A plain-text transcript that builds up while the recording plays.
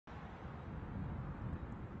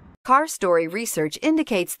Car Story research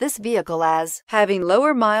indicates this vehicle as having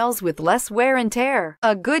lower miles with less wear and tear,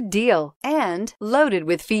 a good deal, and loaded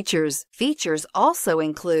with features. Features also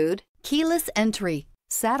include keyless entry,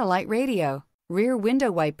 satellite radio, rear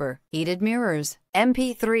window wiper, heated mirrors,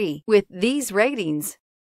 MP3. With these ratings,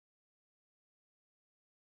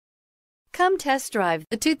 come test drive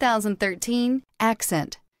the 2013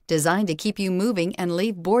 Accent. Designed to keep you moving and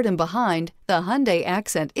leave boredom behind, the Hyundai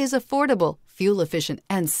Accent is affordable, fuel-efficient,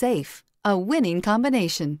 and safe. A winning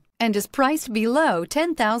combination, and is priced below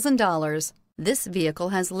 $10,000. This vehicle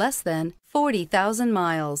has less than 40,000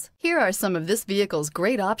 miles. Here are some of this vehicle's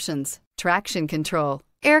great options: traction control,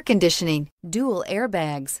 air conditioning, dual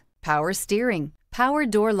airbags, power steering, power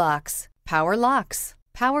door locks,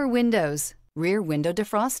 power windows, rear window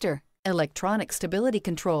defroster, electronic stability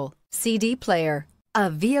control, CD player. A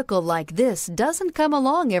vehicle like this doesn't come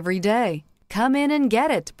along every day. Come in and get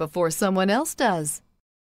it before someone else does.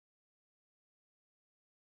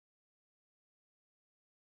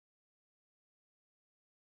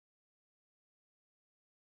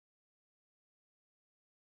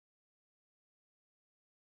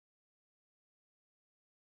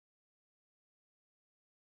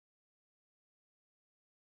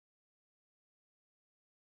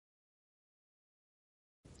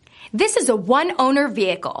 This is a one-owner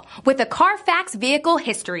vehicle with a Carfax Vehicle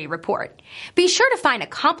History Report. Be sure to find a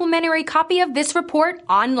complimentary copy of this report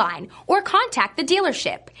online or contact the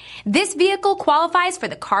dealership. This vehicle qualifies for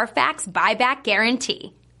the Carfax Buyback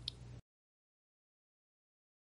Guarantee.